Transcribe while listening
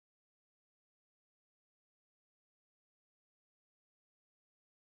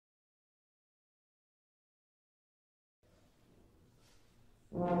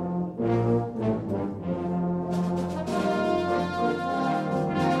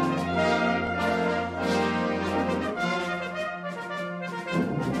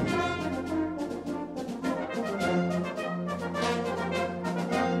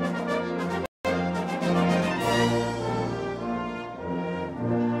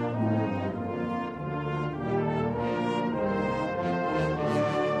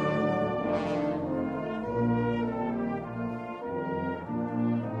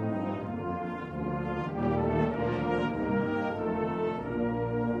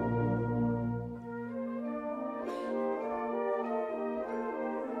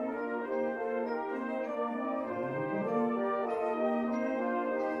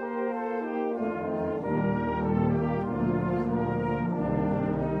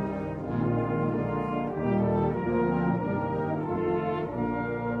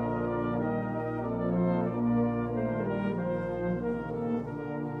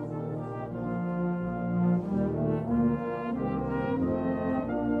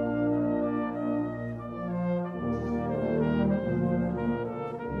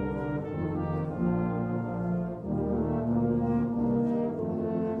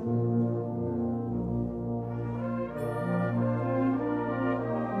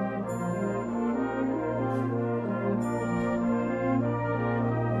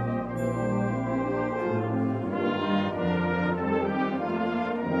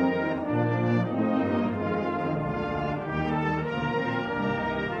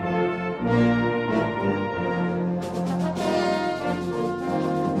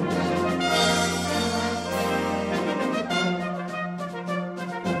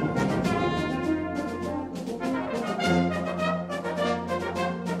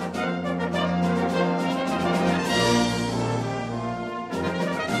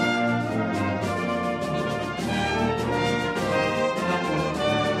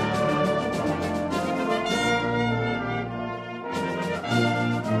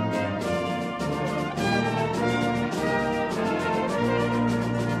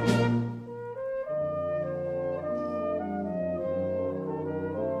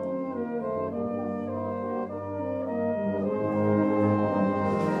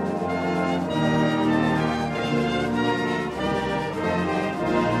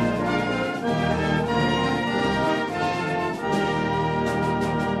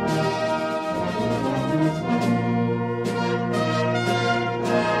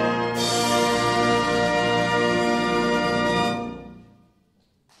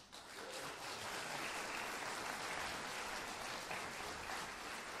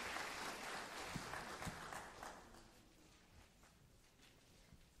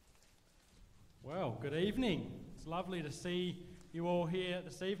Well, good evening. It's lovely to see you all here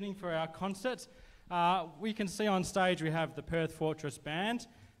this evening for our concert. We can see on stage we have the Perth Fortress Band.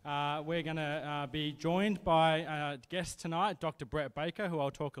 We're going to be joined by a guest tonight, Dr Brett Baker, who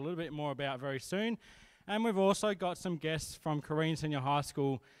I'll talk a little bit more about very soon. And we've also got some guests from Carine Senior High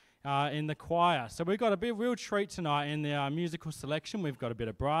School in the choir. So we've got a real treat tonight in the musical selection. We've got a bit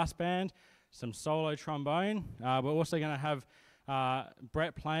of brass band, some solo trombone. We're also going to have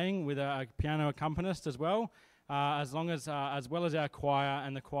Brett playing with a piano accompanist as well, as well as our choir,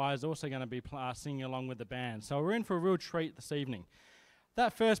 and the choir is also going to be singing along with the band. So we're in for a real treat this evening.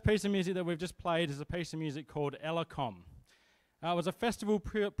 That first piece of music that we've just played is a piece of music called Ellicom. It was a festival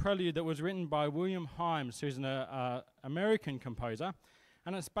prelude that was written by William Himes, who's an American composer,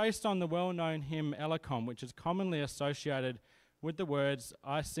 and it's based on the well-known hymn Ellicom, which is commonly associated with the words,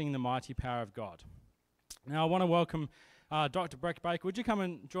 "I sing the mighty power of God." Now I want to welcome Dr. Brett Baker. Would you come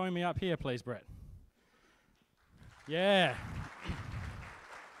and join me up here, please, Brett? Yeah.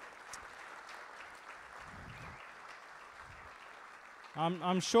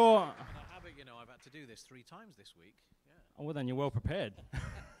 I'm sure... A habit, you know, I've had to do this 3 times this week. Yeah. Oh, well, then you're well prepared.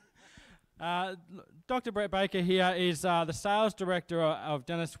 Dr. Brett Baker here is the sales director of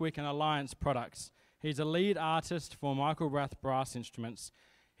Dennis Wick and Alliance Products. He's a lead artist for Michael Rath Brass Instruments.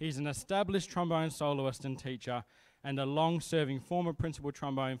 He's an established trombone soloist and teacher, and a long-serving former principal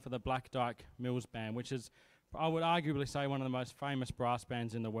trombone for the Black Dyke Mills Band, which is, I would arguably say, one of the most famous brass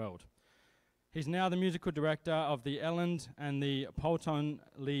bands in the world. He's now the musical director of the Elland and the Polton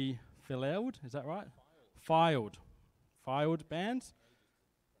Lee Fileld, is that right? Filed bands?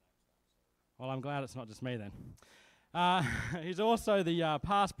 Well, I'm glad it's not just me then. He's also the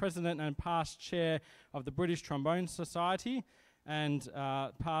past president and past chair of the British Trombone Society, and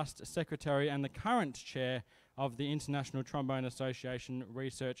past secretary and the current chair of the International Trombone Association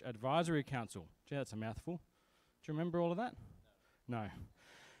Research Advisory Council. Gee, that's a mouthful. Do you remember all of that? No.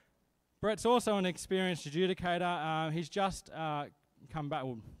 Brett's also an experienced adjudicator. He's just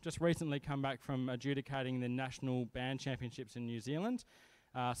recently come back from adjudicating the National Band Championships in New Zealand.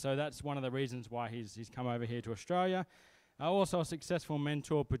 So that's one of the reasons why he's come over here to Australia. Also a successful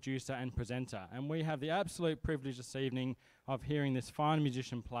mentor, producer and presenter. And we have the absolute privilege this evening of hearing this fine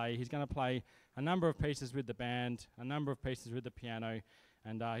musician play. He's going to play a number of pieces with the band, a number of pieces with the piano,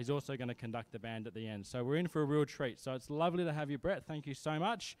 and he's also going to conduct the band at the end. So we're in for a real treat. So it's lovely to have you, Brett. Thank you so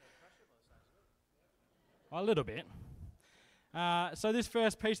much. A little bit. So this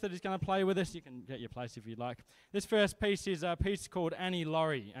first piece that he's going to play with us, you can get your place if you'd like. This first piece is a piece called Annie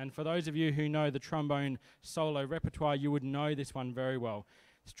Laurie, and for those of you who know the trombone solo repertoire, you would know this one very well.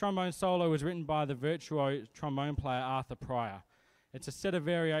 This trombone solo was written by the virtuoso trombone player Arthur Pryor. It's a set of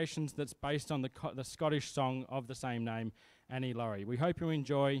variations that's based on the Scottish song of the same name, Annie Laurie. We hope you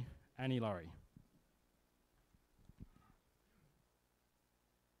enjoy Annie Laurie.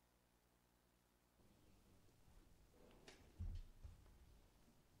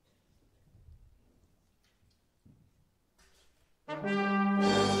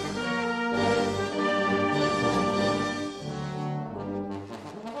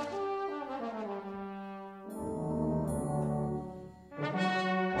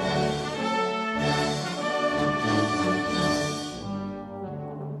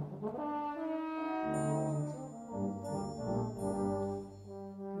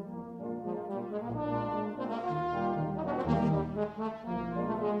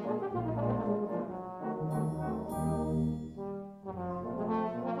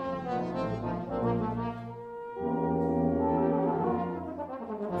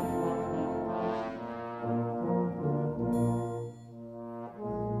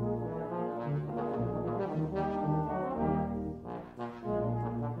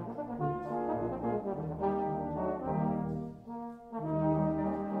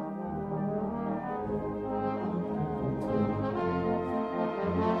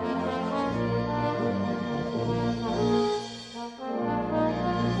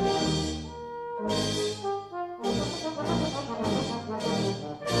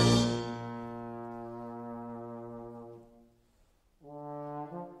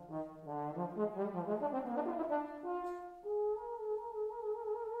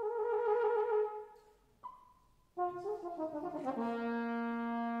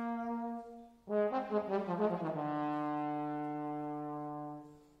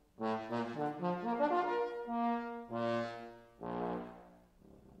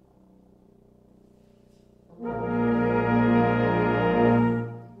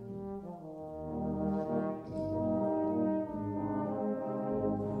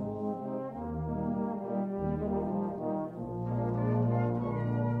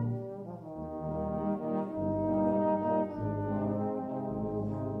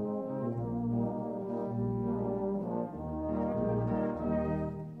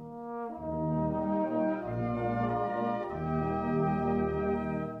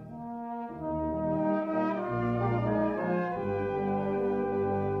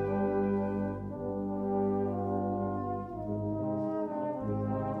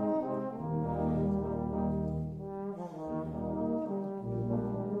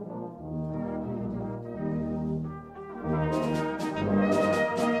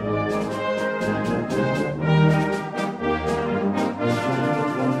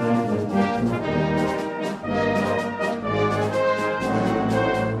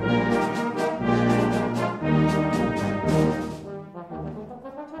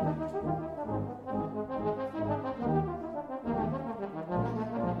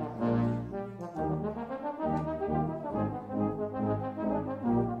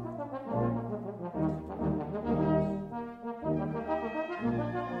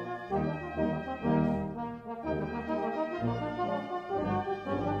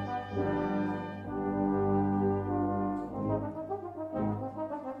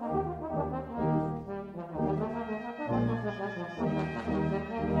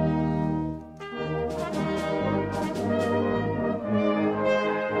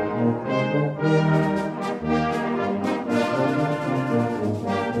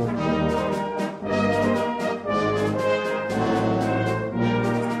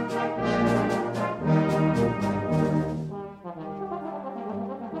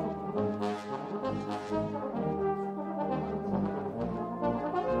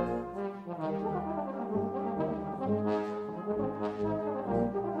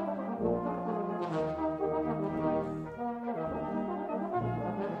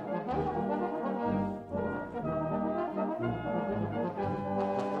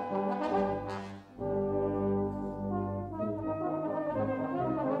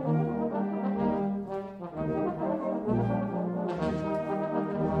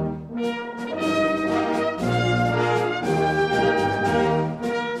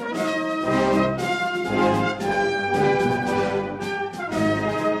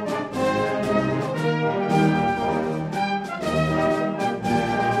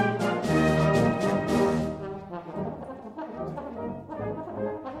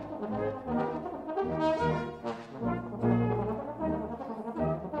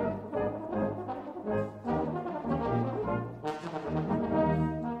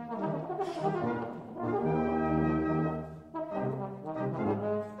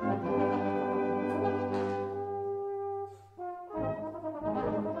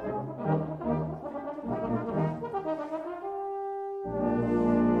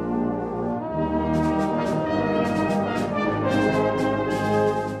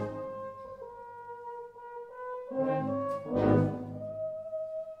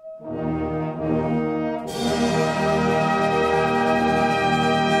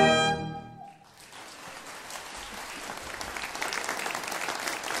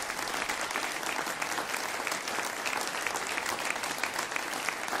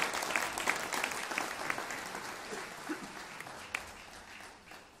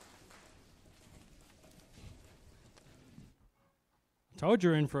 Told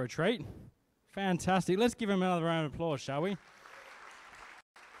you're in for a treat. Fantastic. Let's give him another round of applause, shall we?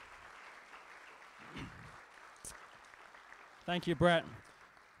 Thank you, Brett.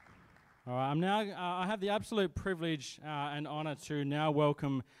 All right, I have the absolute privilege and honour to now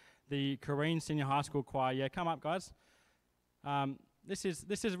welcome the Carine Senior High School Choir. Yeah, come up, guys. This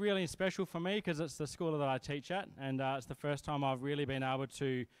is really special for me because it's the school that I teach at, and it's the first time I've really been able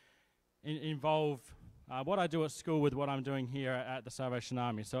to involve what I do at school with what I'm doing here at the Salvation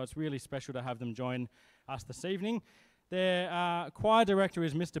Army. So it's really special to have them join us this evening. Their choir director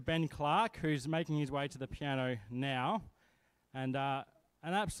is Mr. Ben Clark, who's making his way to the piano now, and an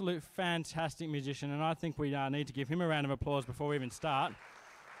absolute fantastic musician, and I think we need to give him a round of applause before we even start.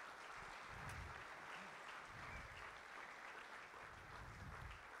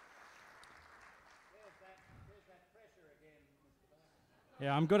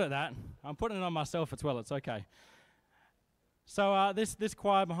 Yeah, I'm good at that. I'm putting it on myself as well. It's okay. So this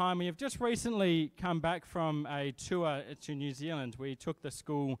choir behind me have just recently come back from a tour to New Zealand. We took the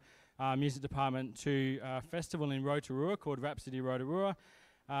school music department to a festival in Rotorua called Rhapsody Rotorua.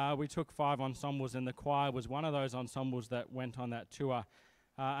 We took 5 ensembles, and the choir was one of those ensembles that went on that tour.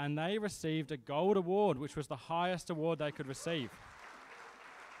 And they received a gold award, which was the highest award they could receive.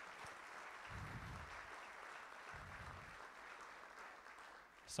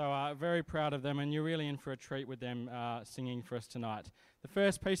 So very proud of them, and you're really in for a treat with them singing for us tonight. The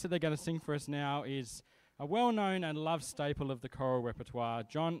first piece that they're going to sing for us now is a well-known and loved staple of the choral repertoire,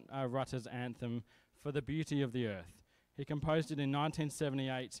 John Rutter's anthem, For the Beauty of the Earth. He composed it in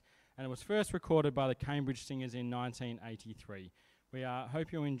 1978, and it was first recorded by the Cambridge Singers in 1983. We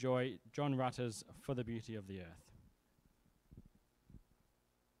hope you enjoy John Rutter's For the Beauty of the Earth.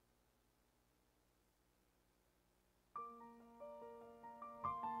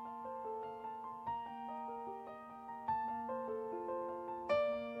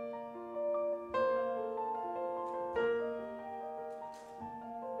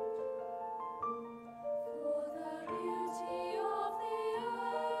 For the beauty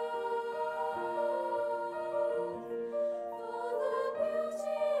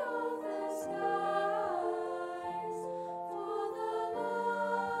of the sky.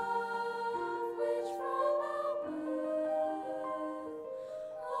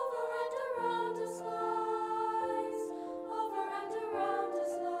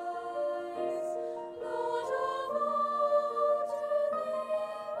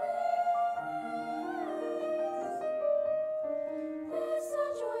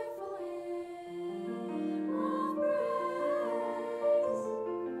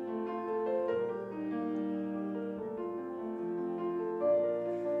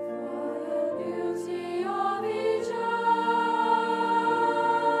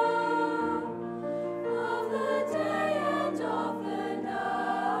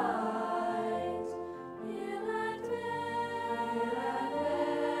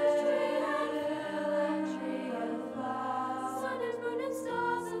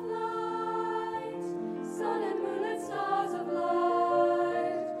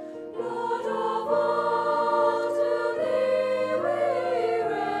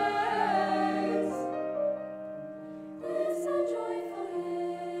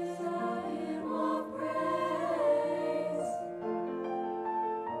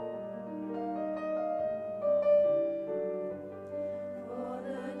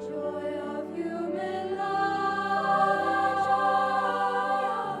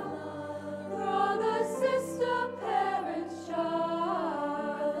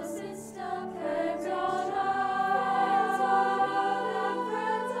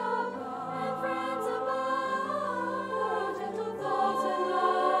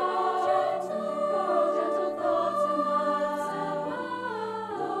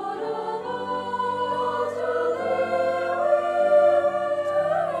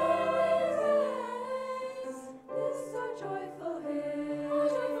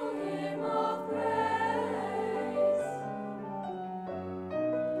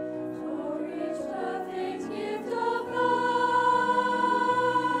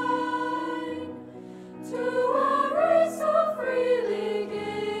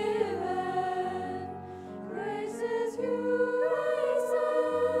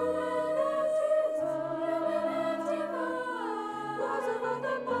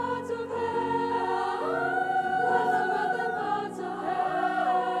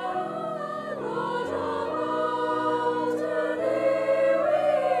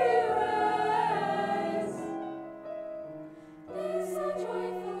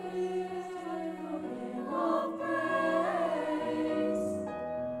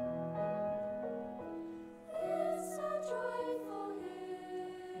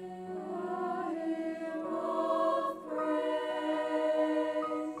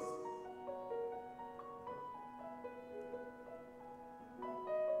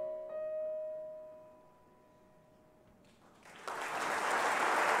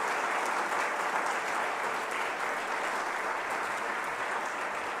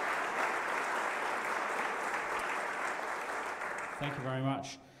 Thank you very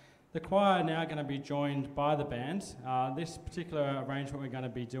much. The choir are now going to be joined by the band. This particular arrangement we're going to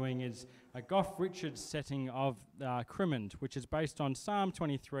be doing is a Gough Richards setting of Crimond, which is based on Psalm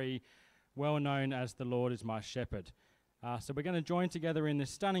 23, well known as "The Lord is my shepherd." So we're going to join together in this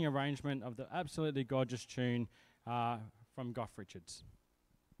stunning arrangement of the absolutely gorgeous tune from Gough Richards.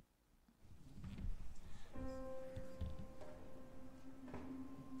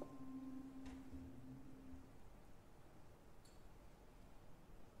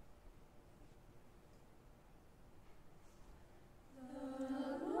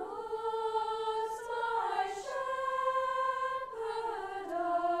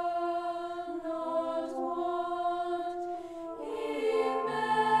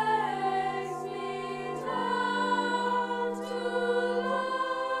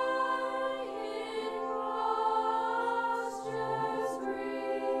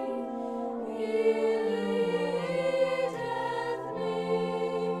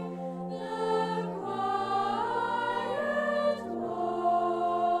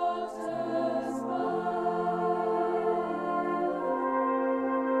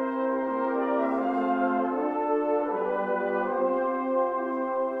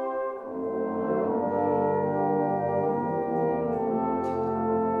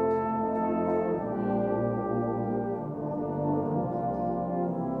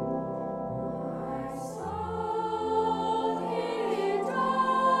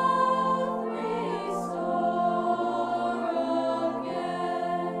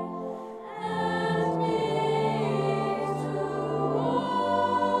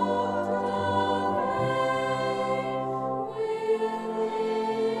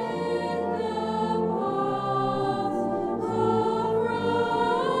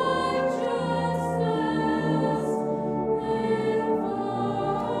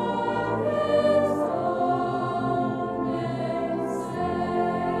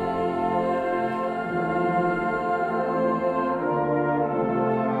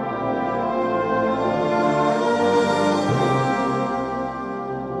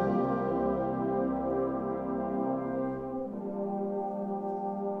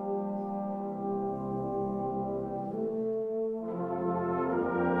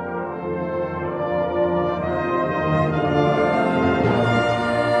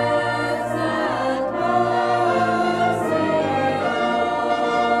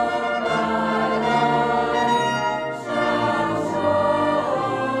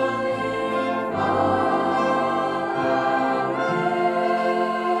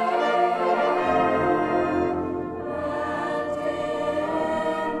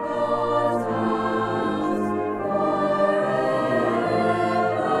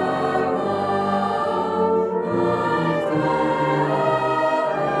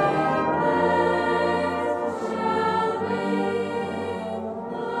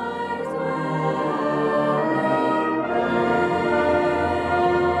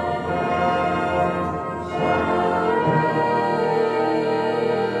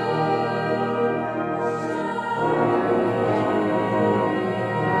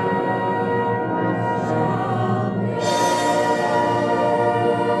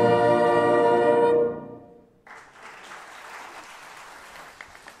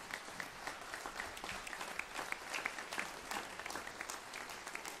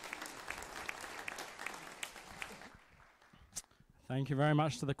 Thank you very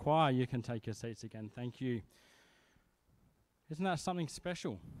much to the choir. You can take your seats again. Thank you. Isn't that something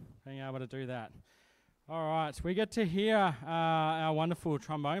special, being able to do that? All right, we get to hear our wonderful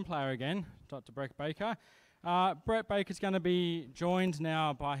trombone player again, Dr. Brett Baker. Brett Baker's going to be joined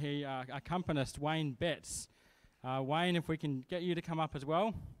now by his accompanist, Wayne Betts. Wayne, if we can get you to come up as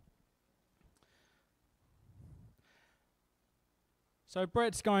well. So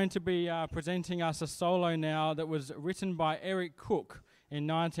Brett's going to be presenting us a solo now that was written by Eric Cook in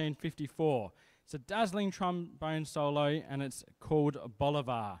 1954. It's a dazzling trombone solo and it's called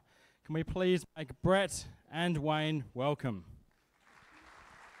Bolivar. Can we please make Brett and Wayne welcome?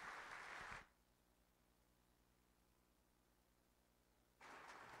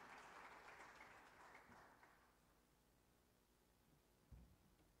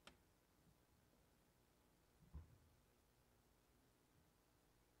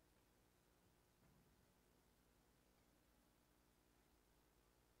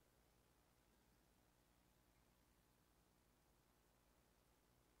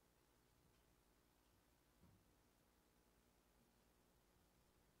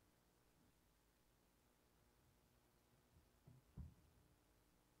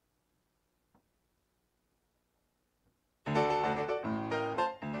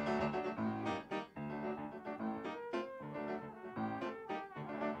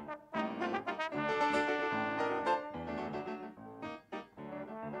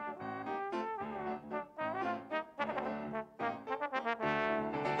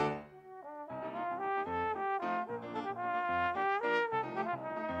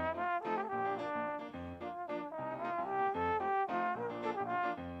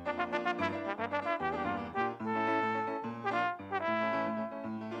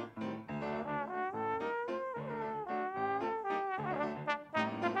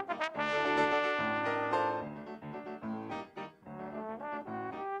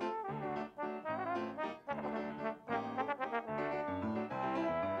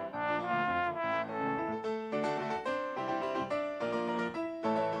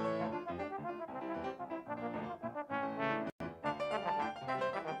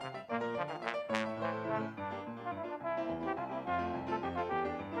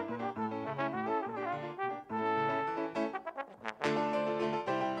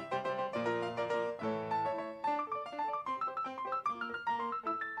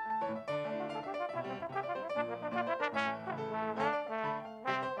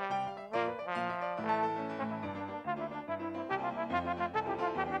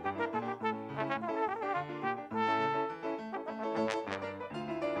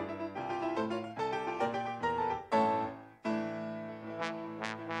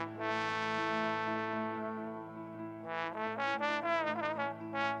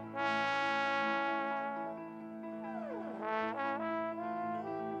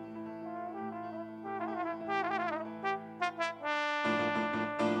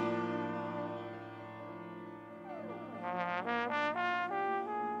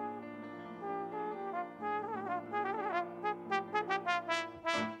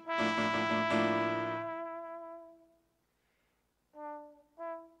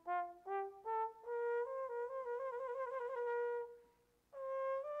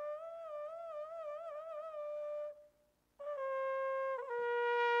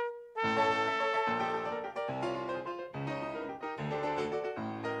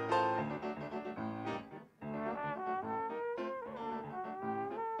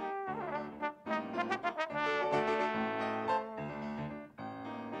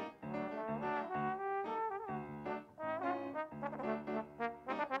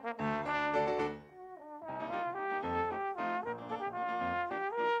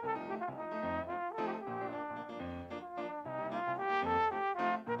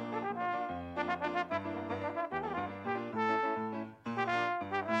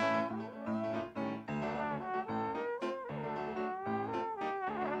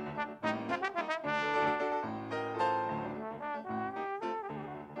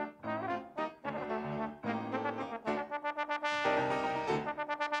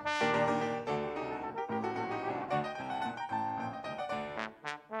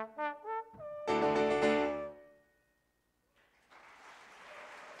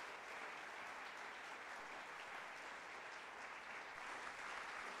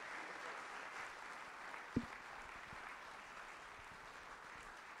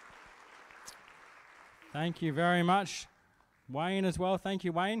 Thank you very much. Wayne as well. Thank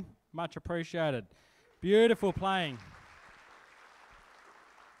you, Wayne. Much appreciated. Beautiful playing.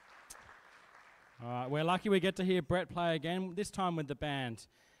 All right, we're lucky we get to hear Brett play again, this time with the band.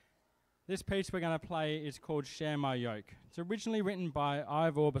 This piece we're going to play is called Share My Yoke. It's originally written by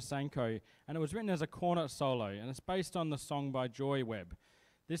Ivor Basenko, and it was written as a cornet solo, and it's based on the song by Joy Webb.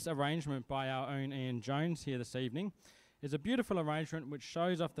 This arrangement by our own Ian Jones here this evening is a beautiful arrangement which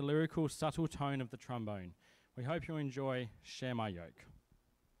shows off the lyrical, subtle tone of the trombone. We hope you enjoy Share My Yoke.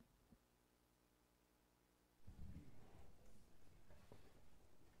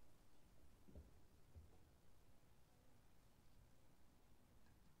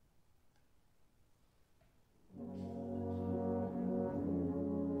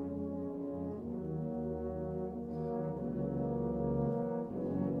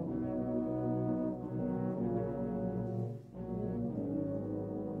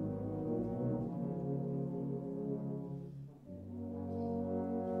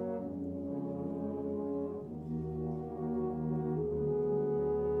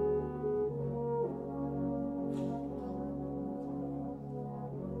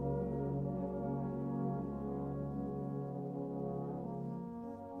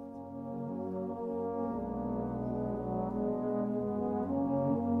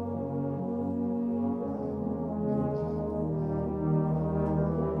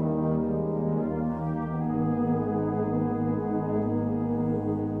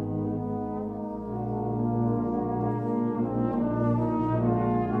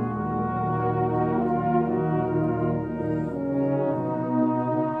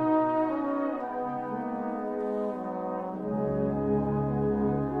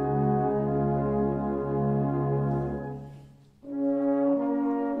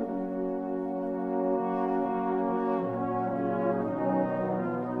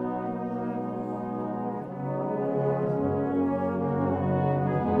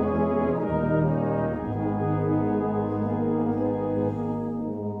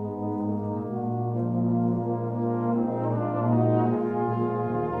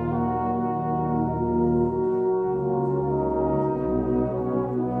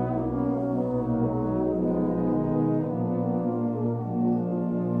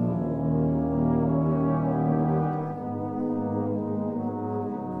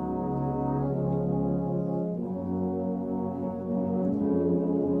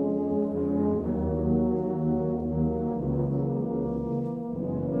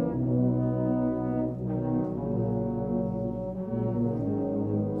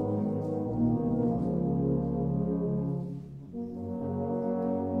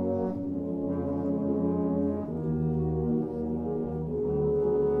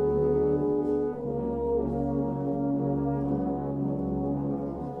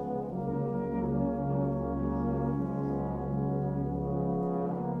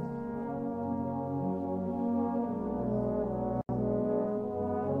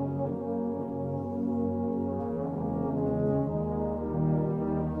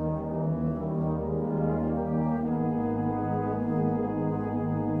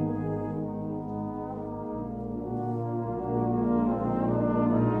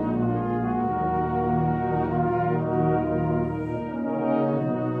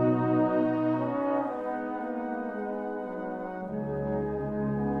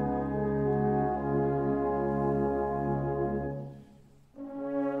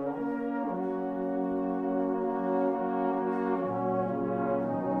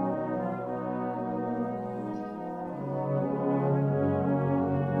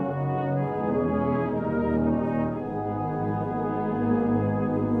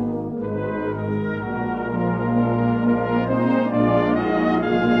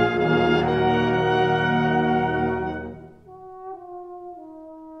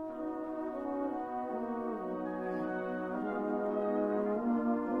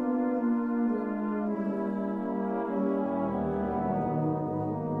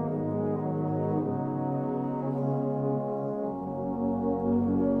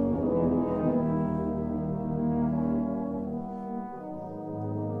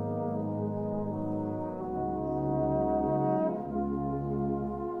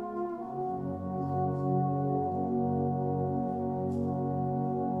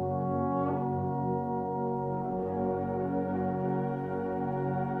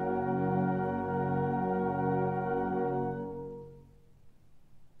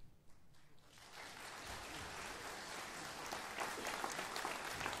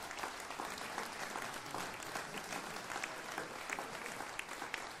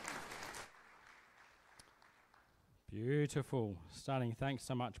 Beautiful. Stunning. Thanks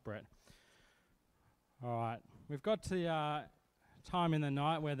so much, Brett. All right, we've got to the time in the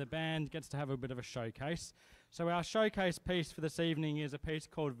night where the band gets to have a bit of a showcase. So our showcase piece for this evening is a piece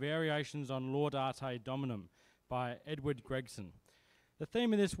called Variations on Laudate Dominum by Edward Gregson. The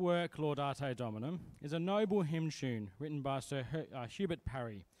theme of this work, Laudate Dominum, is a noble hymn tune written by Sir Hubert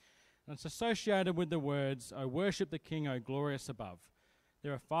Parry. And it's associated with the words, "O worship the King, O glorious above."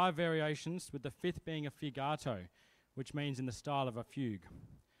 There are 5 variations, with the 5th being a figato, which means in the style of a fugue.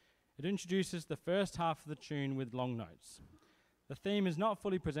 It introduces the first half of the tune with long notes. The theme is not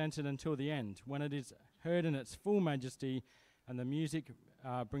fully presented until the end, when it is heard in its full majesty and the music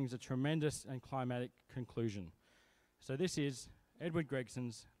brings a tremendous and climatic conclusion. So this is Edward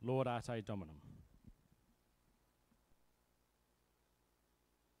Gregson's Laudate Dominum.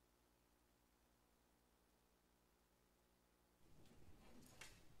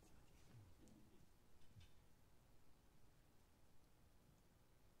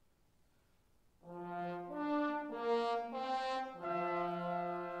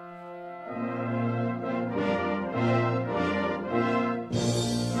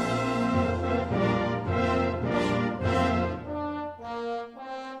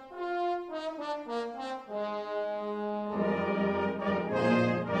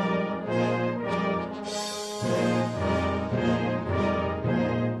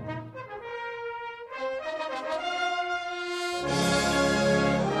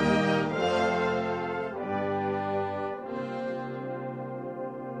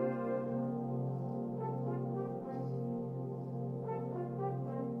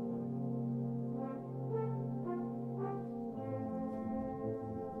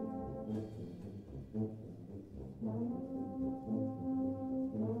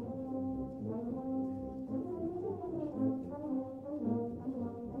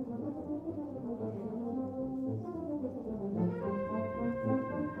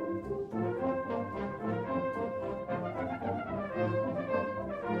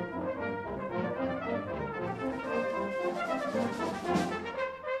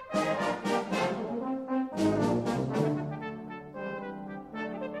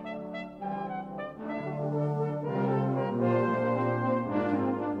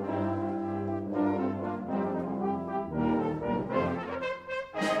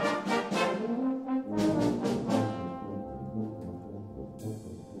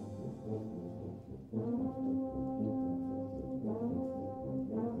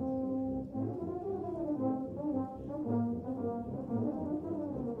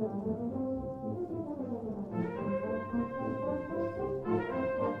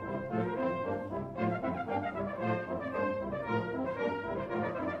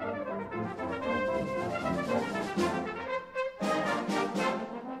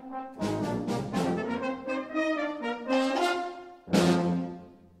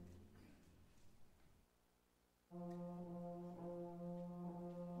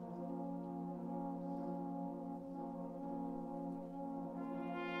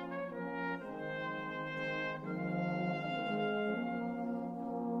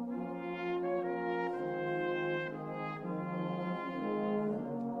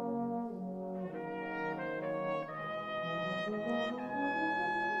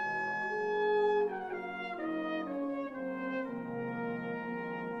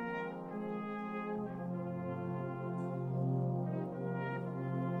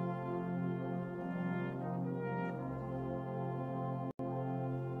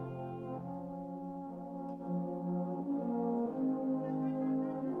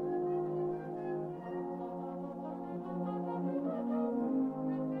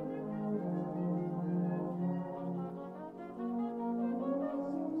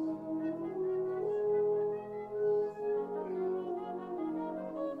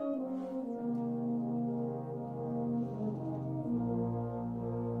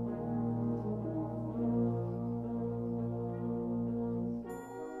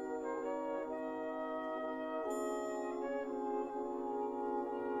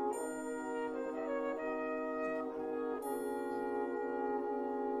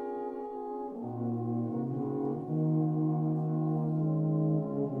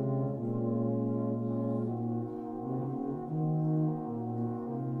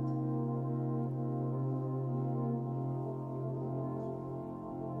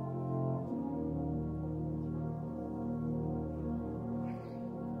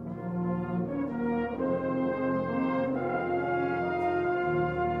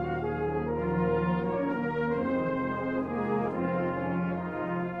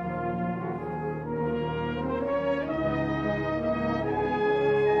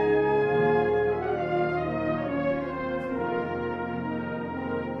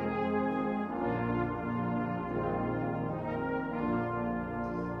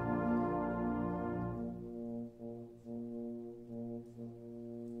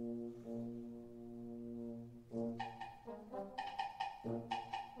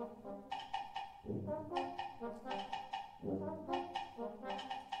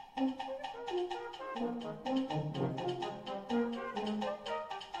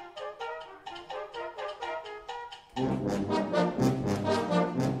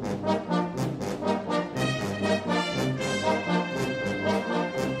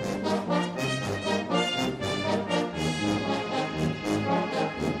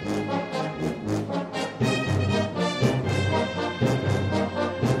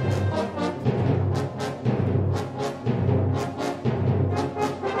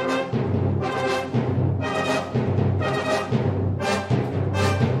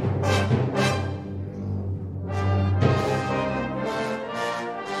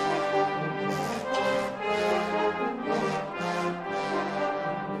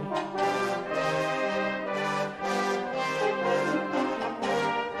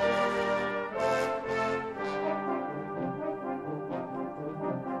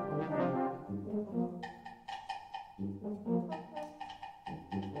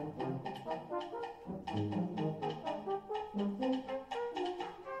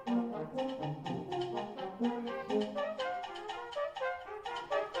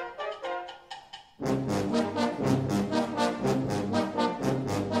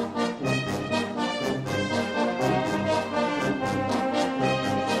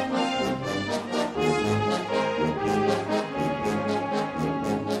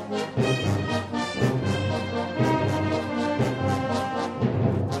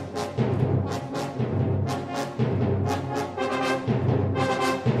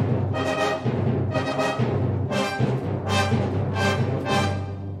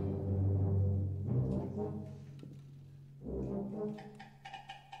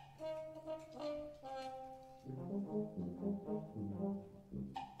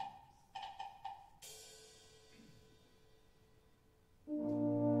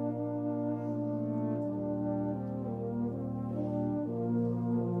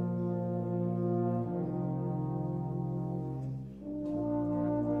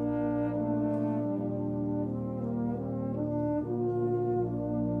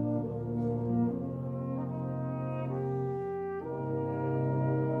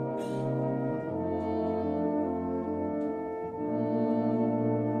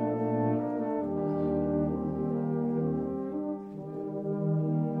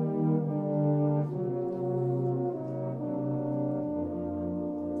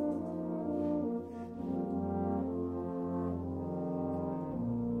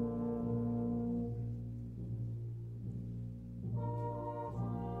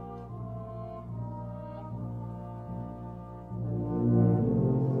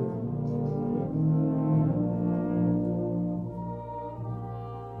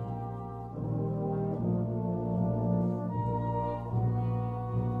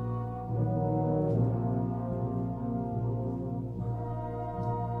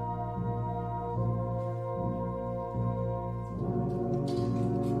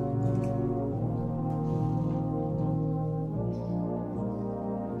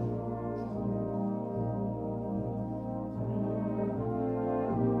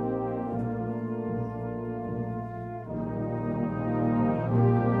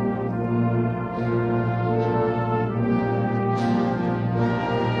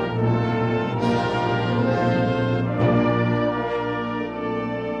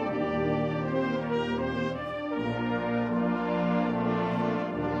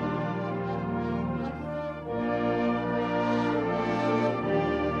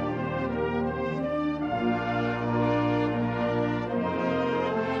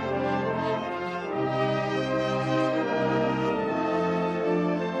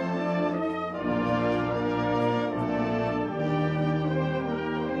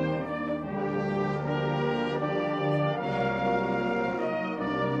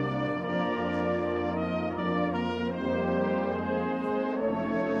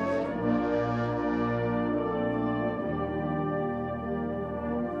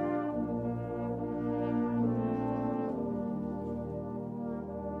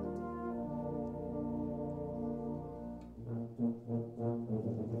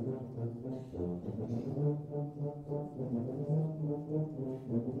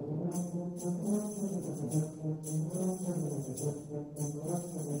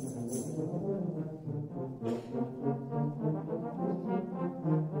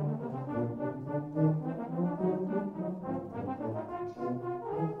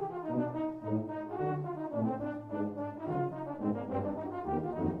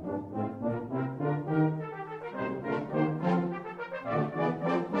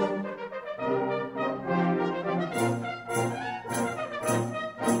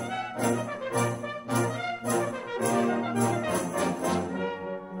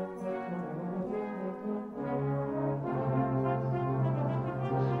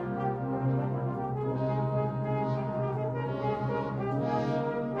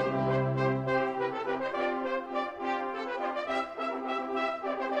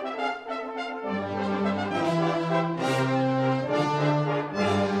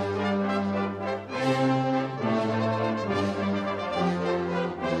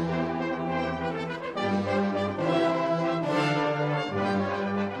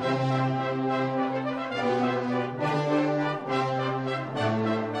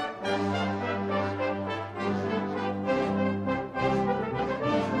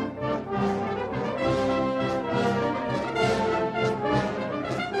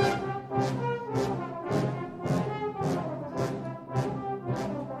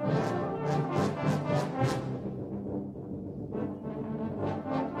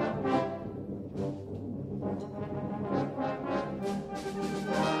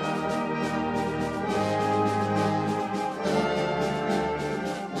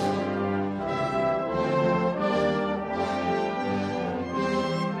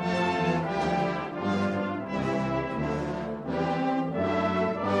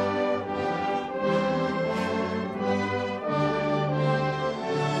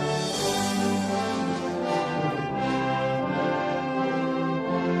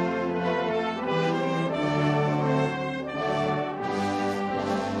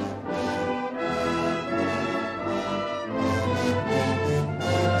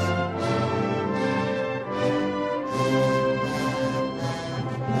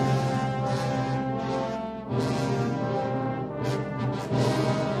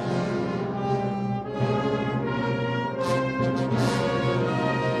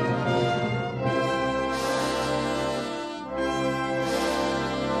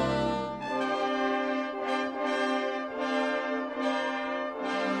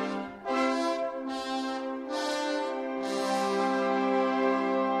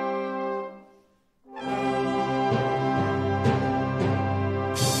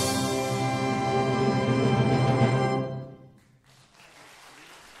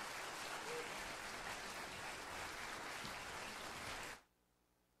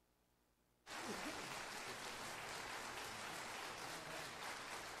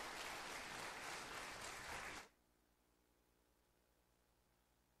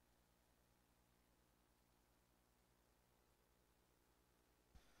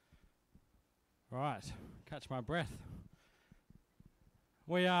 Right, catch my breath.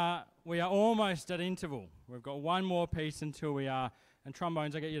 We are almost at interval. We've got one more piece until we are, and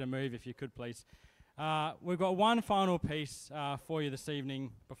trombones, I'll get you to move if you could please. We've got one final piece for you this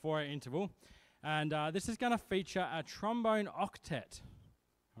evening before our interval, and this is going to feature a trombone octet.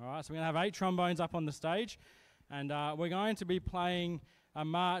 All right, so we're going to have 8 trombones up on the stage, and we're going to be playing a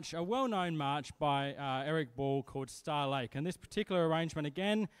march, a well-known march by Eric Ball called Star Lake. And this particular arrangement,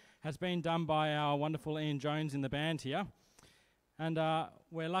 again, has been done by our wonderful Ian Jones in the band here. And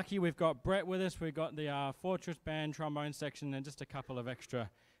we're lucky we've got Brett with us. We've got the Fortress Band trombone section and just a couple of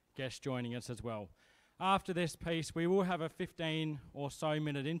extra guests joining us as well. After this piece, we will have a 15 or so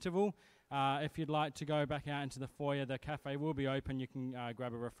minute interval. If you'd like to go back out into the foyer, the cafe will be open. You can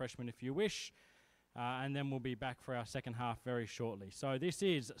grab a refreshment if you wish. And then we'll be back for our second half very shortly. So this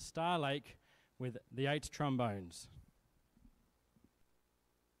is Star Lake with the 8 trombones.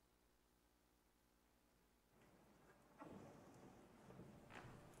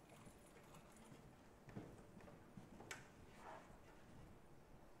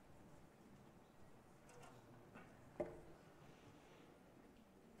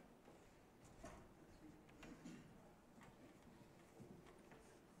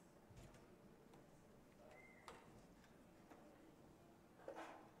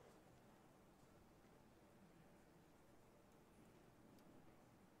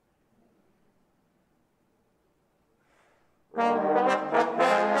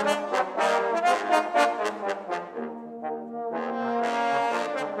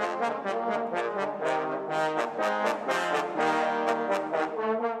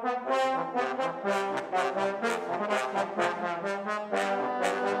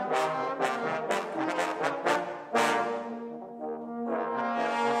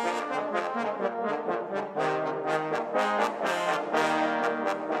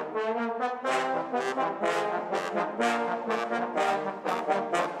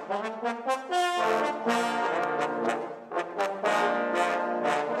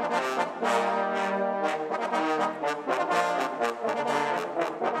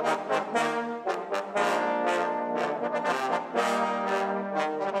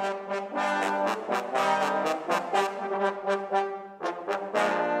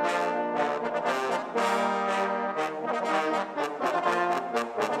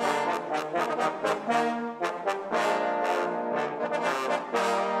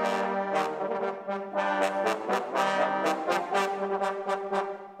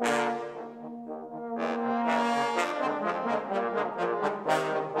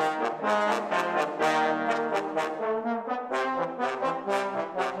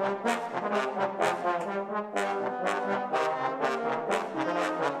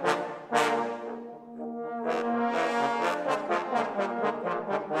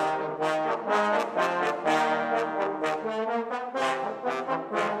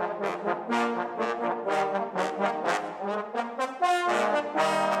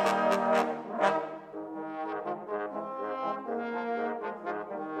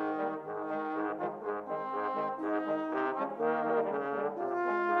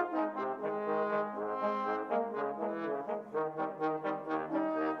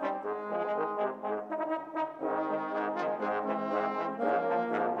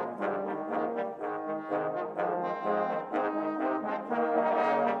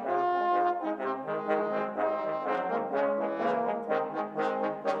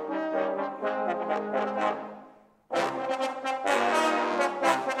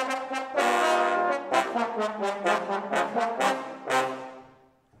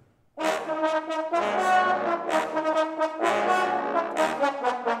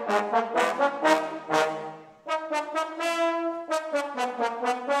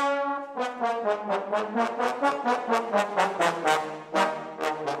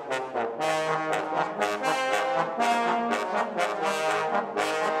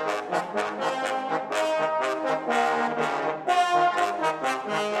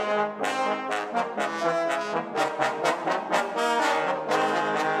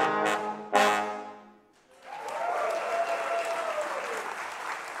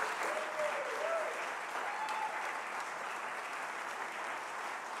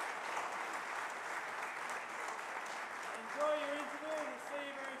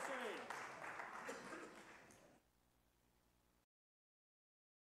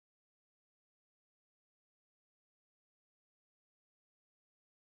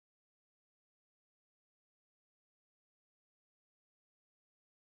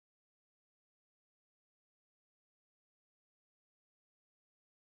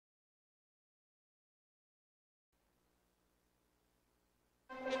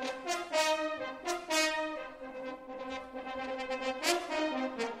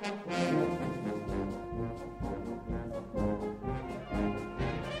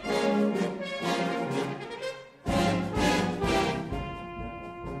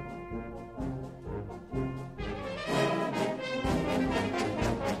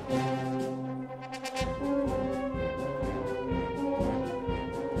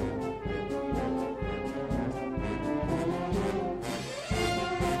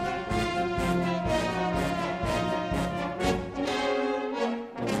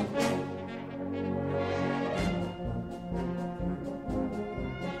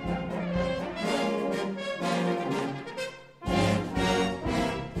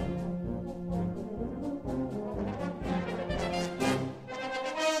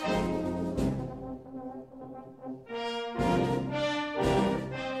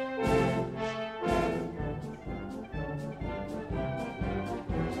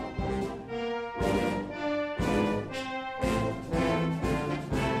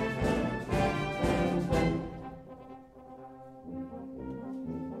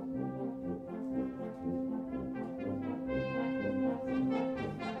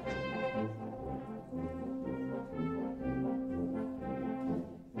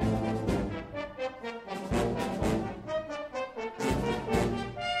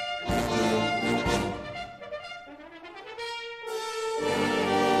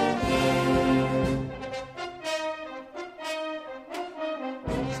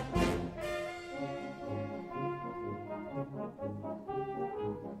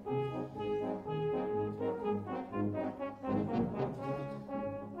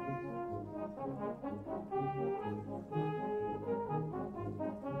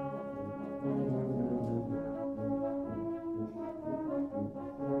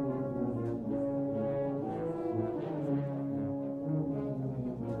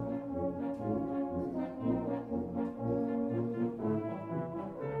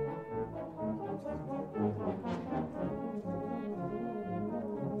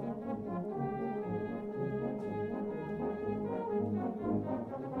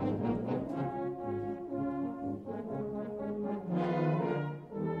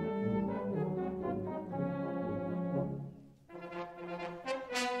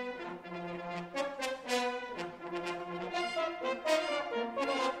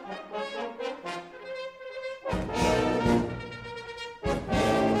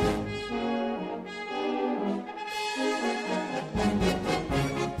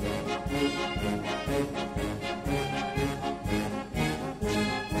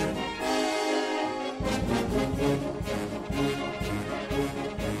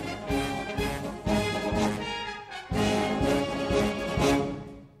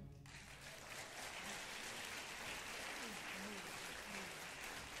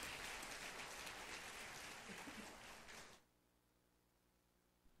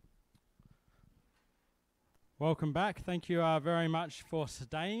 Welcome back. Thank you very much for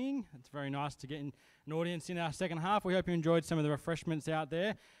staying. It's very nice to get an audience in our second half. We hope you enjoyed some of the refreshments out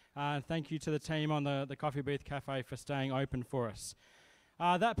there. Thank you to the team on the Coffee Booth Cafe for staying open for us.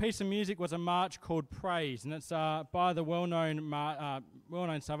 That piece of music was a march called Praise, and it's by the well-known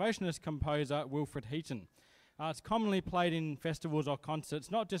Salvationist composer Wilfred Heaton. It's commonly played in festivals or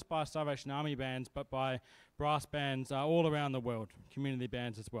concerts, not just by Salvation Army bands, but by brass bands all around the world, community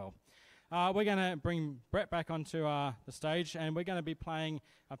bands as well. We're going to bring Brett back onto the stage, and we're going to be playing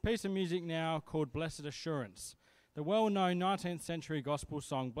a piece of music now called Blessed Assurance. The well-known 19th century gospel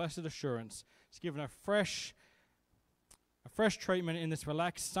song, Blessed Assurance, is given a fresh treatment in this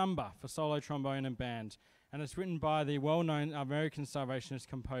relaxed samba for solo trombone and band, and it's written by the well-known American Salvationist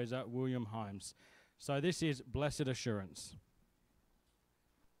composer William Himes. So this is Blessed Assurance.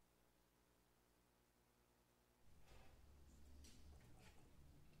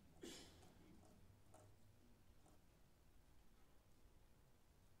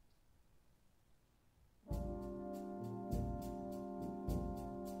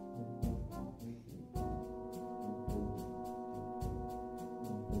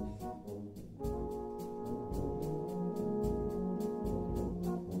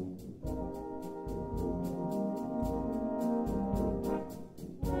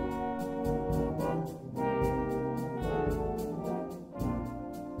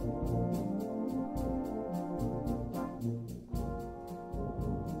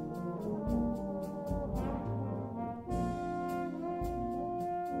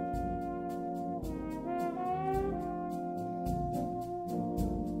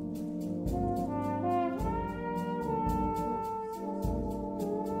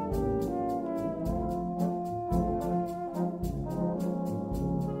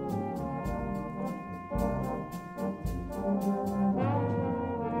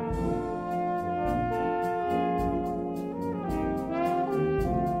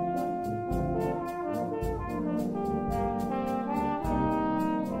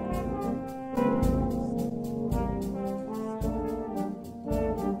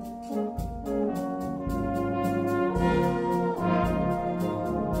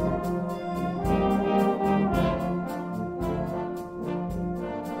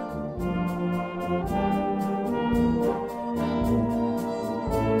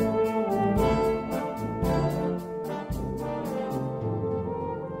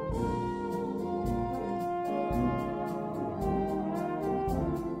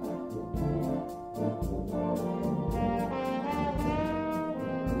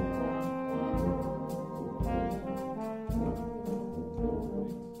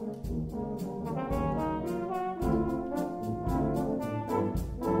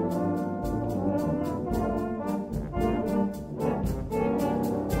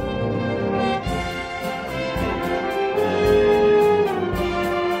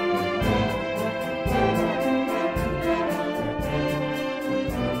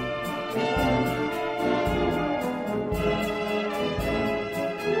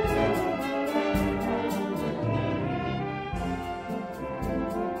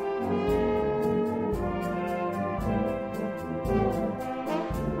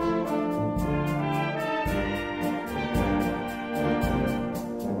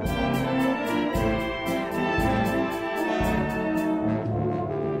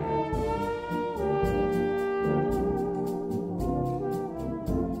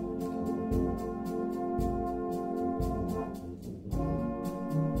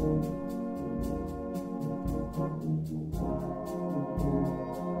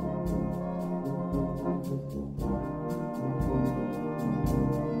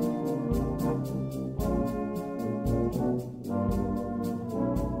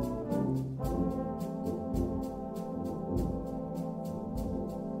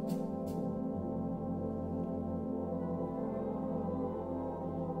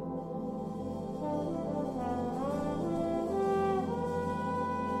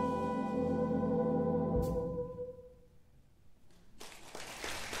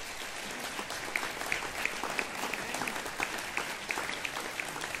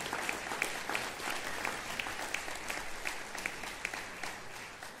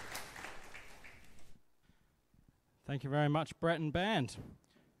 Thank you very much, Brett and Band.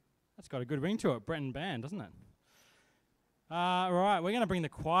 That's got a good ring to it, Brett and Band, doesn't it? Right, we're going to bring the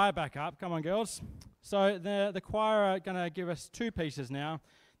choir back up. Come on, girls. So the choir are going to give us two pieces now.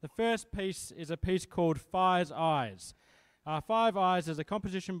 The first piece is a piece called Five Eyes. Five Eyes is a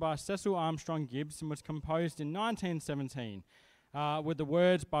composition by Cecil Armstrong Gibbs and was composed in 1917 with the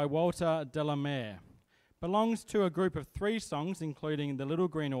words by Walter de la Mare. Belongs to a group of 3 songs, including The Little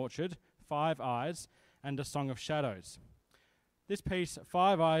Green Orchard, Five Eyes, and A Song of Shadows. This piece,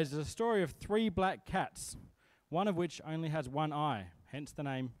 Five Eyes, is a story of three black cats, one of which only has one eye, hence the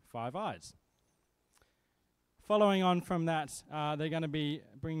name Five Eyes. Following on from that, they're going to be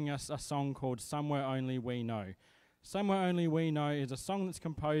bringing us a song called Somewhere Only We Know. Somewhere Only We Know is a song that's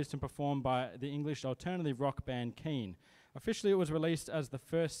composed and performed by the English alternative rock band Carine. Officially, it was released as the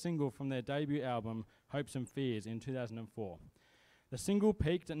first single from their debut album, Hopes and Fears, in 2004. The single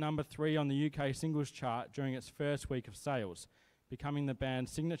peaked at number 3 on the UK singles chart during its first week of sales, becoming the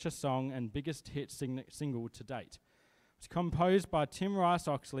band's signature song and biggest hit single to date. It's composed by Tim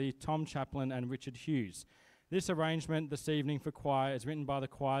Rice-Oxley, Tom Chaplin and Richard Hughes. This arrangement this evening for choir is written by the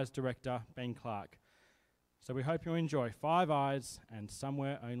choir's director, Ben Clark. So we hope you enjoy Five Eyes and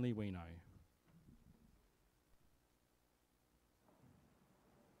Somewhere Only We Know.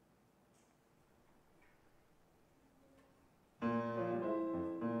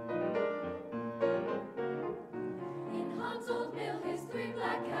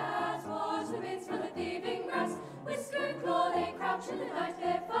 In the night,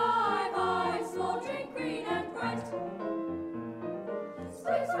 their 5 eyes, smoldering green and bright.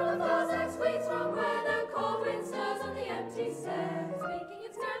 Squeaks from the far side, squeaks from where the cold wind stirs on the empty stairs, making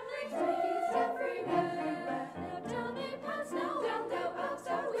its trembling, taking its everywhere. Now down they pass, now down their backs,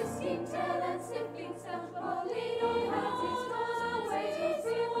 down whisking tail and sniffling sound. Polly has his nose away to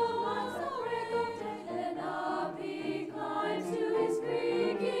see the lights of break of day. Then up he climbs to his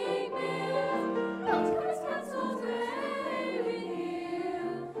creaking mill. Out come his castle's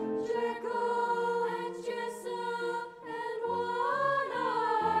Jekyll and Jessup and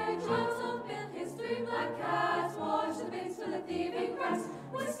One-Eye, Clowns of Bill, his 3 black cats, wash the bins for the thieving rats.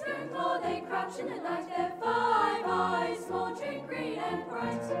 Whisker and claw, they crouch in the night, their 5 eyes, smoldering green and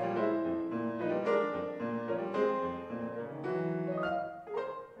bright.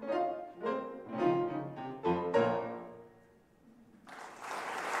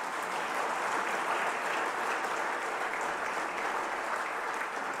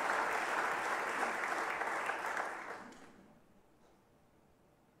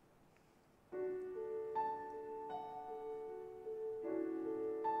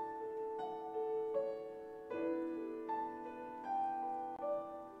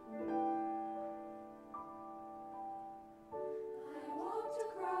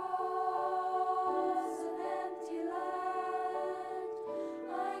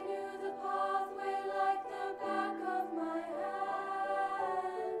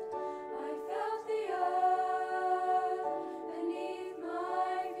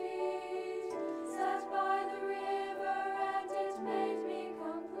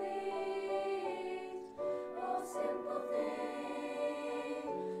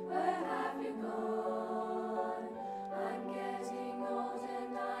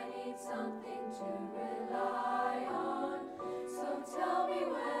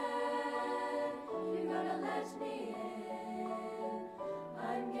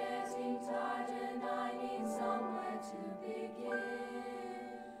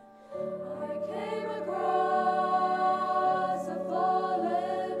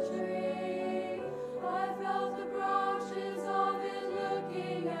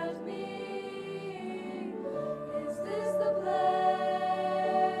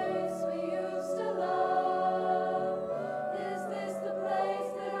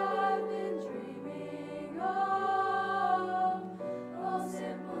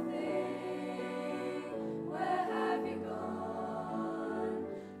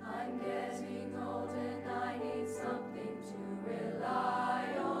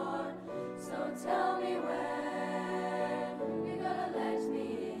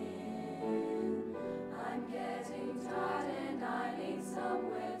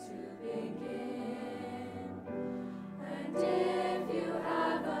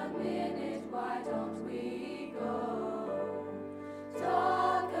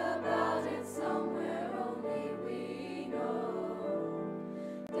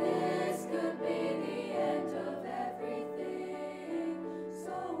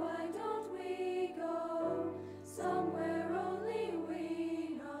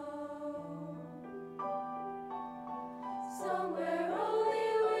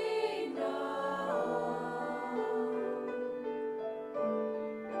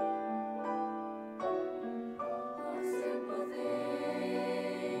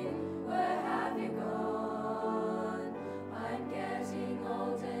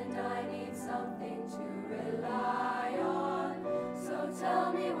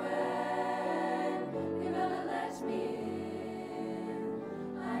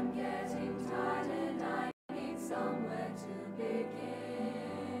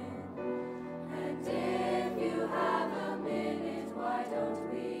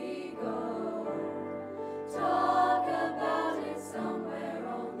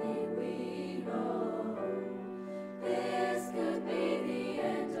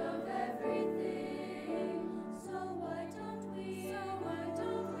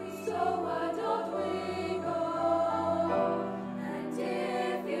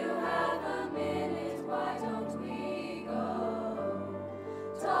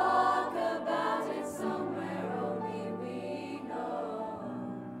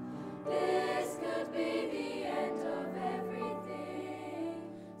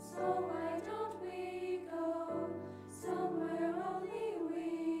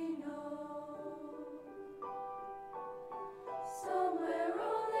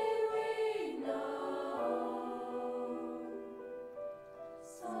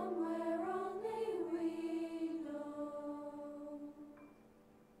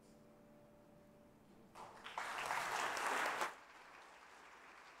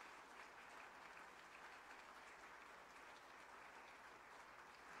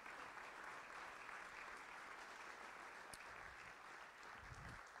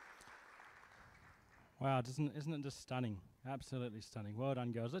 Wow, isn't it just stunning? Absolutely stunning. Well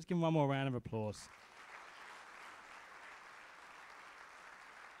done, girls. Let's give them one more round of applause.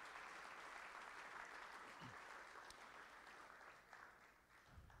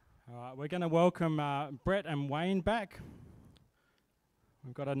 All right, we're going to welcome Brett and Wayne back.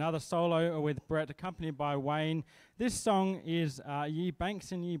 We've got another solo with Brett, accompanied by Wayne. This song is Ye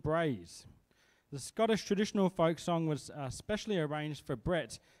Banks and Ye Braes. The Scottish traditional folk song was specially arranged for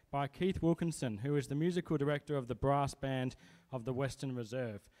Brett by Keith Wilkinson, who is the musical director of the brass band of the Western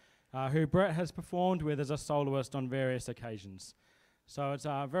Reserve, who Brett has performed with as a soloist on various occasions. So it's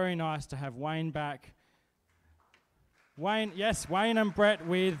very nice to have Wayne back. Wayne and Brett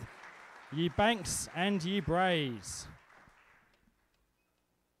with Ye Banks and Ye Braes.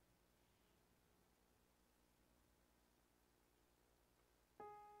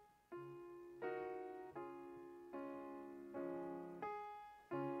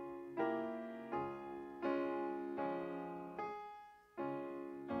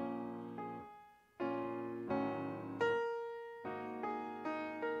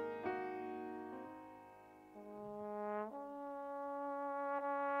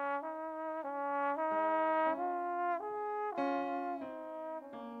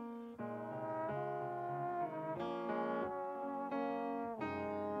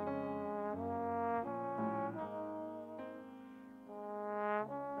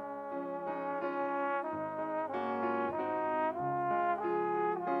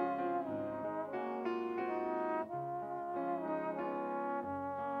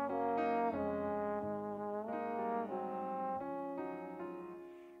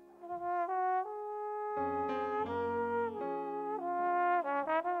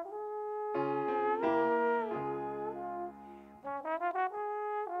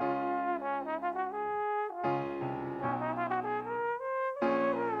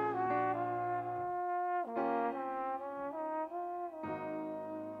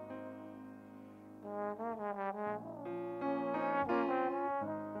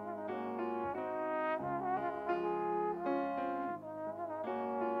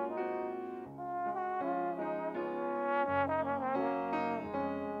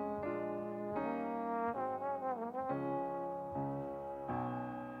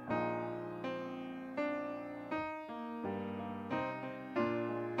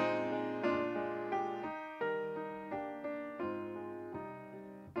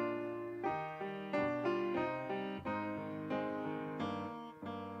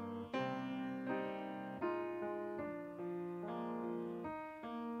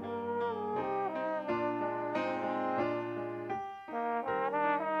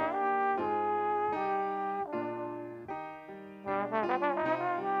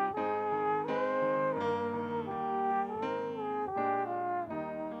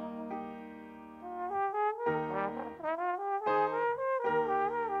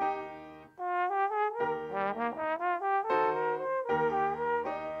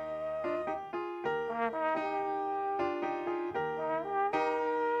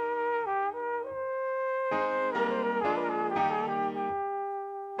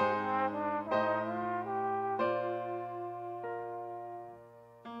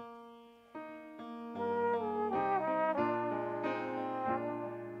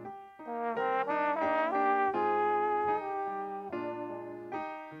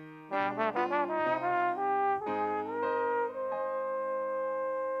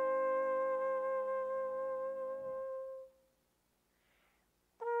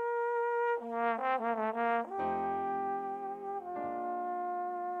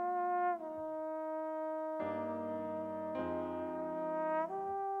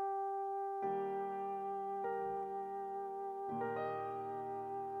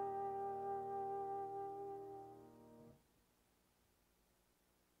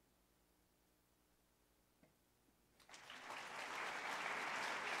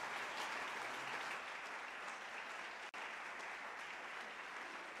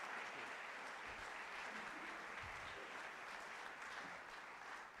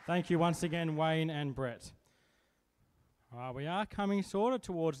 Thank you once again, Wayne and Brett. We are coming sort of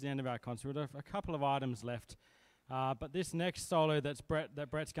towards the end of our concert. We have a couple of items left, but this next solo that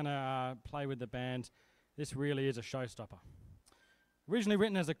Brett's going to play with the band, this really is a showstopper. Originally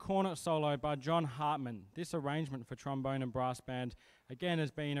written as a cornet solo by John Hartman, this arrangement for trombone and brass band again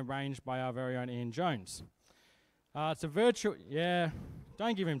has been arranged by our very own Ian Jones. It's a virtual,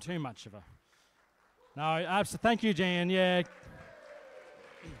 don't give him too much of a. No, absolutely. Thank you, Jan. Yeah.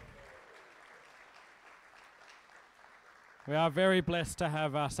 We are very blessed to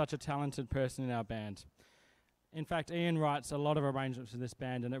have such a talented person in our band. In fact, Ian writes a lot of arrangements for this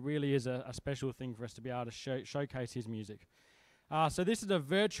band, and it really is a special thing for us to be able to showcase his music. So this is a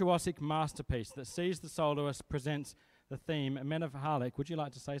virtuosic masterpiece that sees the soloist presents the theme, Men of Harlech. Would you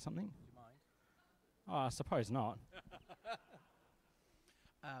like to say something? Do you mind? Oh, I suppose not.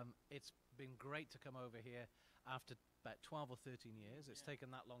 It's been great to come over here after about 12 or 13 years. It's taken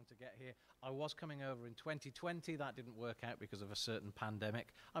that long to get here. I was coming over in 2020. That didn't work out because of a certain pandemic.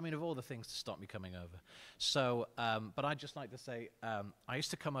 I mean, of all the things to stop me coming over. So, but I'd just like to say, I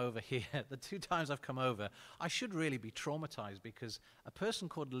used to come over here. The 2 times I've come over, I should really be traumatized because a person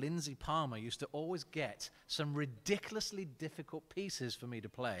called Lindsay Palmer used to always get some ridiculously difficult pieces for me to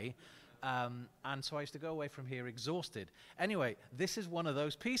play. And so I used to go away from here exhausted. Anyway, this is one of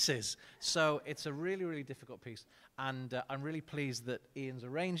those pieces. So it's a really, really difficult piece. And I'm really pleased that Ian's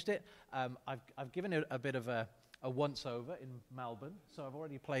arranged it. I've given it a bit of a once-over in Melbourne. So I've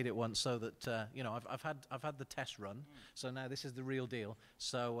already played it once so that, you know, I've had the test run. So now this is the real deal.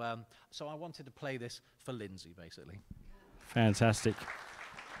 So, so I wanted to play this for Lindsay, basically. Fantastic.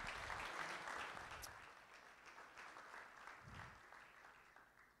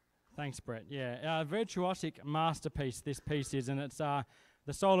 Thanks, Brett. Yeah, virtuosic masterpiece this piece is, and it's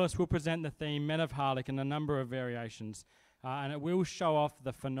the soloist will present the theme Men of Harlech in a number of variations, and it will show off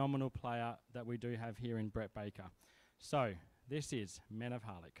the phenomenal player that we do have here in Brett Baker. So, this is Men of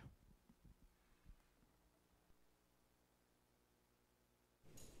Harlech.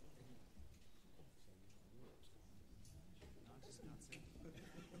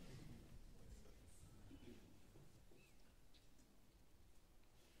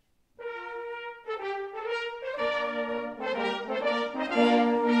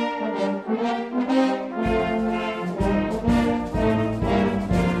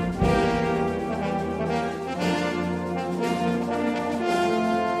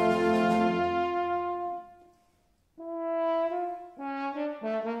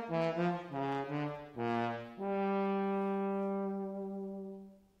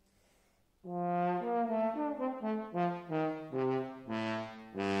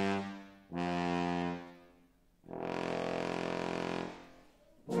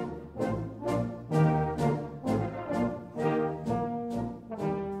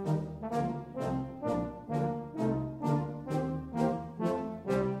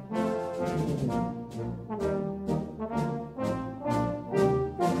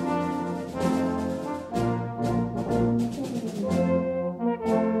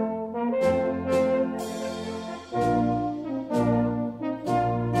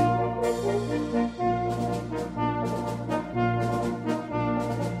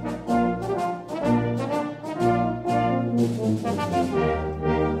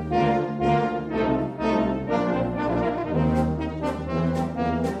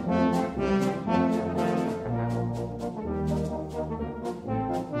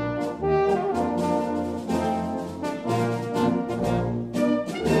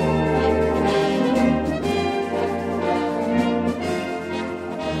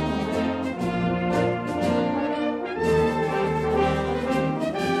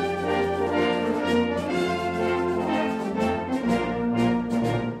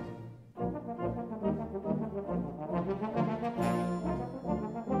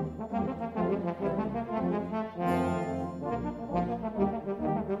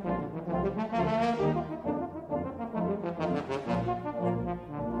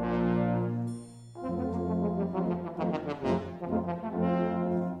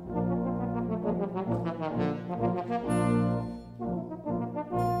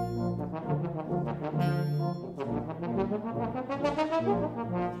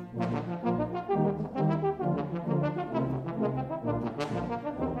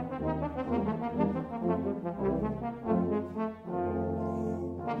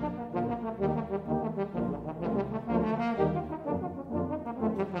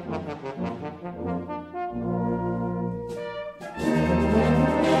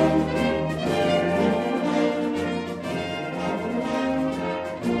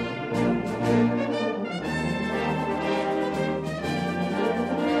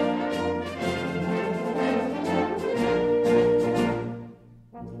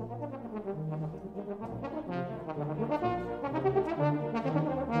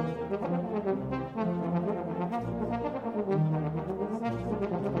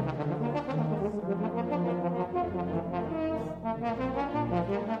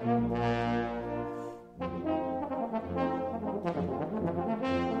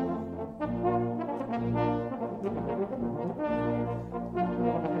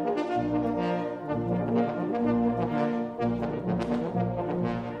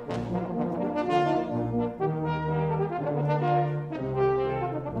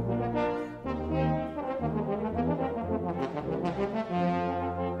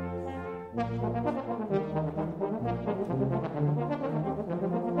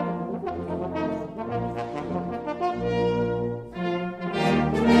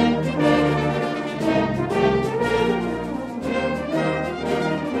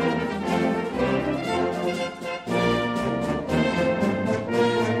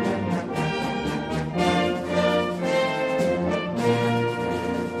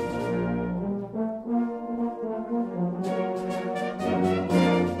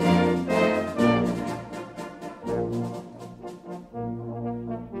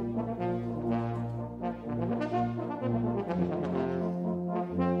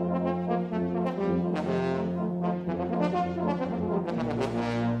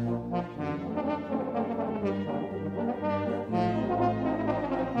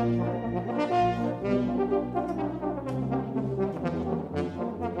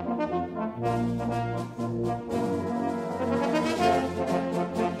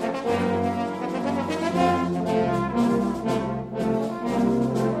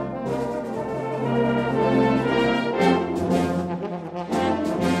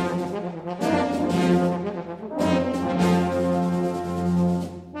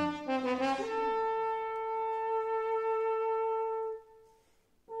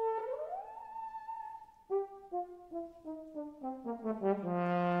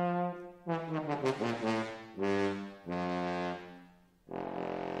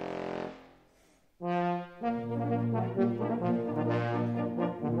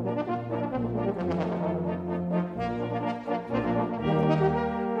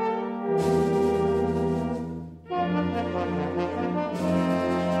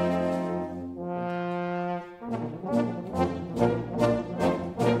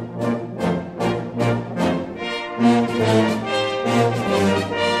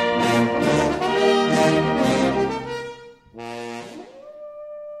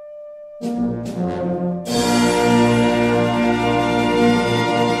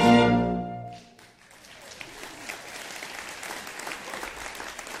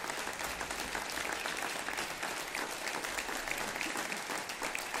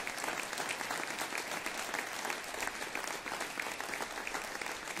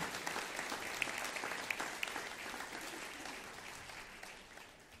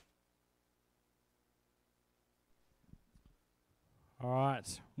 All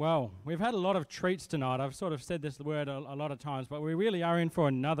right. Well, we've had a lot of treats tonight. I've sort of said this word a lot of times, but we really are in for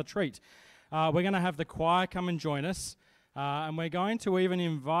another treat. We're going to have the choir come and join us, and we're going to even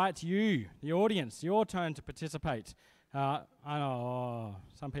invite you, the audience, your turn to participate. I know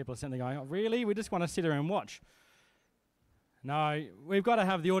some people are sitting there going, oh, really? We just want to sit here and watch. No, we've got to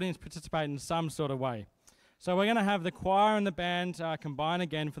have the audience participate in some sort of way. So we're going to have the choir and the band combine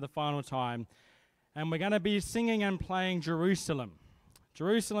again for the final time, and we're going to be singing and playing Jerusalem.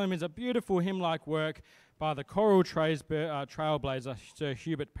 Jerusalem is a beautiful hymn-like work by the choral trailblazer Sir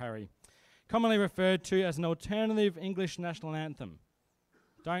Hubert Parry, commonly referred to as an alternative English national anthem.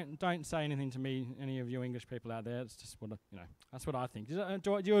 Don't say anything to me, any of you English people out there. It's just what that's what I think.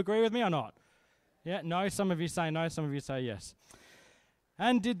 Do you agree with me or not? Yeah, no. Some of you say no. Some of you say yes.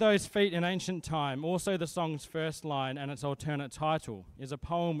 And did those feet in ancient time. Also, the song's first line and its alternate title is a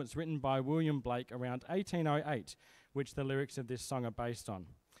poem that's written by William Blake around 1808, which the lyrics of this song are based on.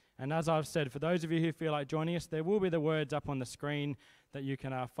 And as I've said, for those of you who feel like joining us, there will be the words up on the screen that you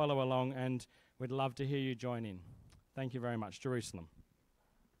can follow along, and we'd love to hear you join in. Thank you very much. Jerusalem.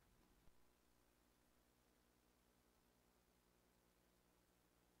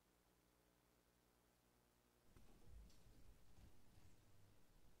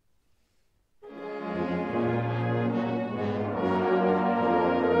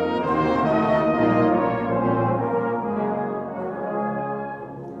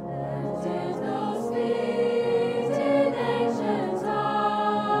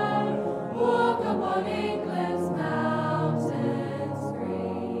 Walk upon England's mountains.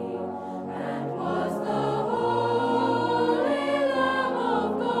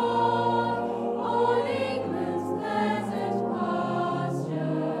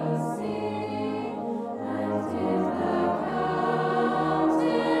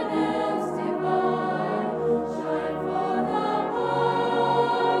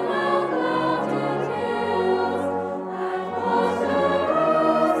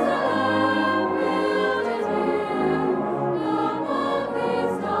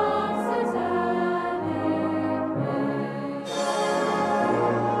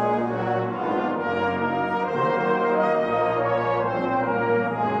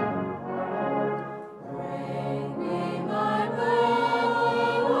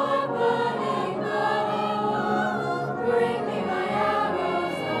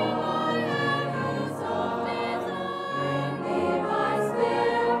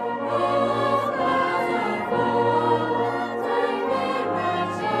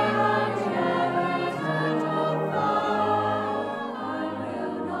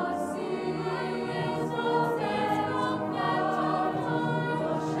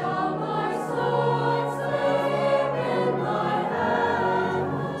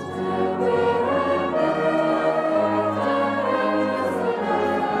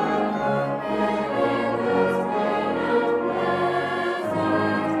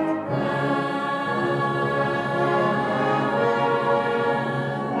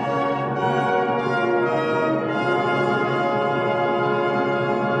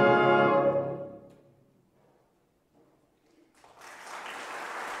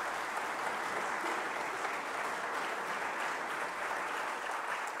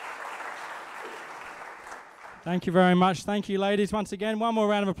 Thank you very much. Thank you, ladies. Once again, one more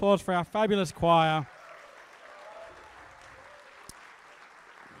round of applause for our fabulous choir.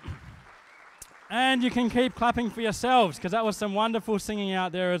 And you can keep clapping for yourselves, because that was some wonderful singing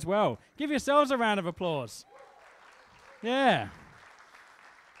out there as well. Give yourselves a round of applause. Yeah.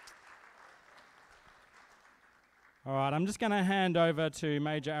 All right, I'm just going to hand over to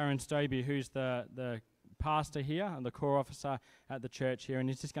Major Aaron Stobie, who's the pastor here and the corps officer at the church here, and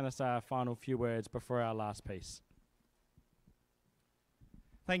he's just going to say a final few words before our last piece.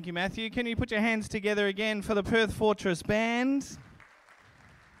 Thank you, Matthew. Can you put your hands together again for the Perth Fortress Band?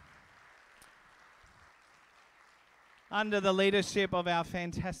 Under the leadership of our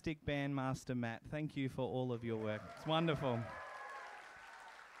fantastic bandmaster, Matt. Thank you for all of your work. It's wonderful.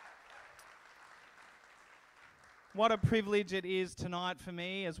 What a privilege it is tonight for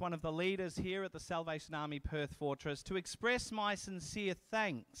me as one of the leaders here at the Salvation Army Perth Fortress to express my sincere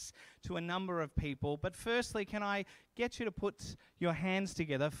thanks to a number of people. But firstly, can I get you to put your hands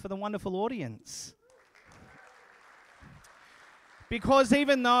together for the wonderful audience? Because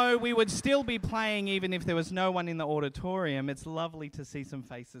even though we would still be playing even if there was no one in the auditorium, it's lovely to see some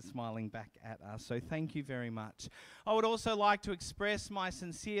faces smiling back at us. So thank you very much. I would also like to express my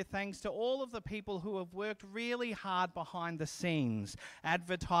sincere thanks to all of the people who have worked really hard behind the scenes.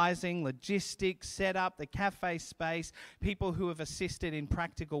 Advertising, logistics, setup, the cafe space, people who have assisted in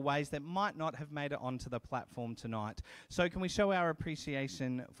practical ways that might not have made it onto the platform tonight. So can we show our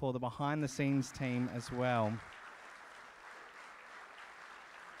appreciation for the behind the scenes team as well?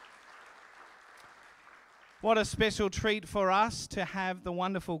 What a special treat for us to have the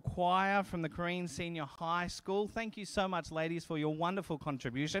wonderful choir from the Carine Senior High School. Thank you so much, ladies, for your wonderful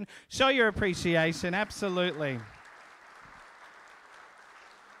contribution. Show your appreciation, absolutely.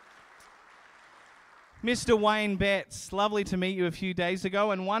 Mr. Wayne Betts, lovely to meet you a few days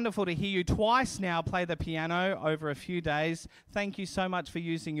ago and wonderful to hear you twice now play the piano over a few days. Thank you so much for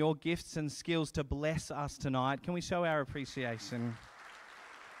using your gifts and skills to bless us tonight. Can we show our appreciation?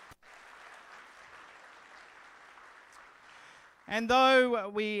 And though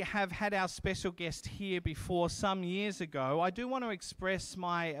we have had our special guest here before some years ago, I do want to express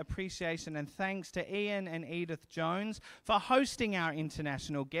my appreciation and thanks to Ian and Edith Jones for hosting our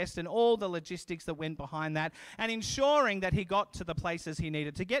international guest and all the logistics that went behind that and ensuring that he got to the places he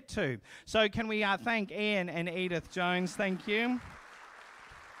needed to get to. So can we thank Ian and Edith Jones? Thank you.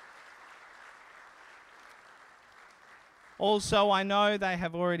 Also, I know they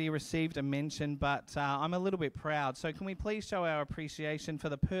have already received a mention, but I'm a little bit proud. So can we please show our appreciation for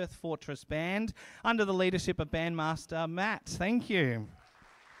the Perth Fortress Band under the leadership of bandmaster Matt? Thank you.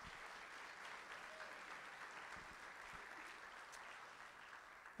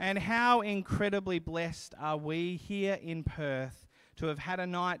 And how incredibly blessed are we here in Perth to have had a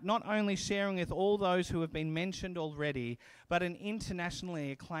night not only sharing with all those who have been mentioned already, but an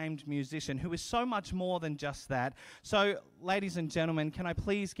internationally acclaimed musician who is so much more than just that. So, ladies and gentlemen, can I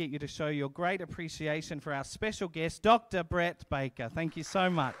please get you to show your great appreciation for our special guest, Dr. Brett Baker. Thank you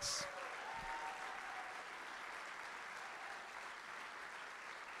so much.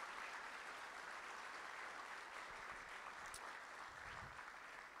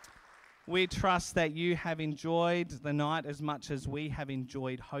 We trust that you have enjoyed the night as much as we have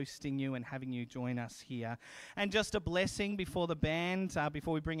enjoyed hosting you and having you join us here. And just a blessing before the band,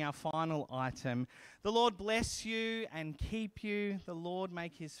 before we bring our final item. The Lord bless you and keep you. The Lord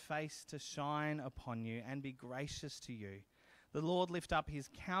make his face to shine upon you and be gracious to you. The Lord lift up his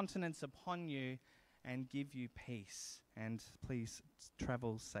countenance upon you and give you peace. And please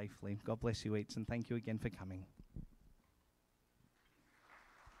travel safely. God bless you each, and thank you again for coming.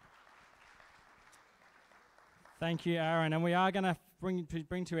 Thank you, Aaron. And we are going to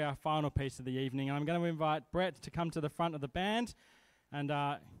bring to our final piece of the evening. And I'm going to invite Brett to come to the front of the band and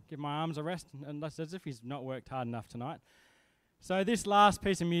give my arms a rest, unless as if he's not worked hard enough tonight. So this last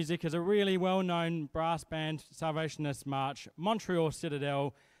piece of music is a really well-known brass band, Salvationist March, Montreal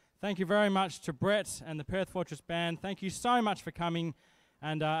Citadel. Thank you very much to Brett and the Perth Fortress Band. Thank you so much for coming.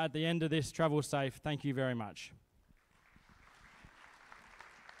 And at the end of this, travel safe. Thank you very much.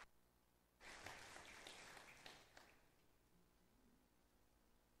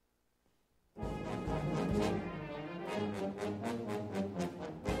 Thank you.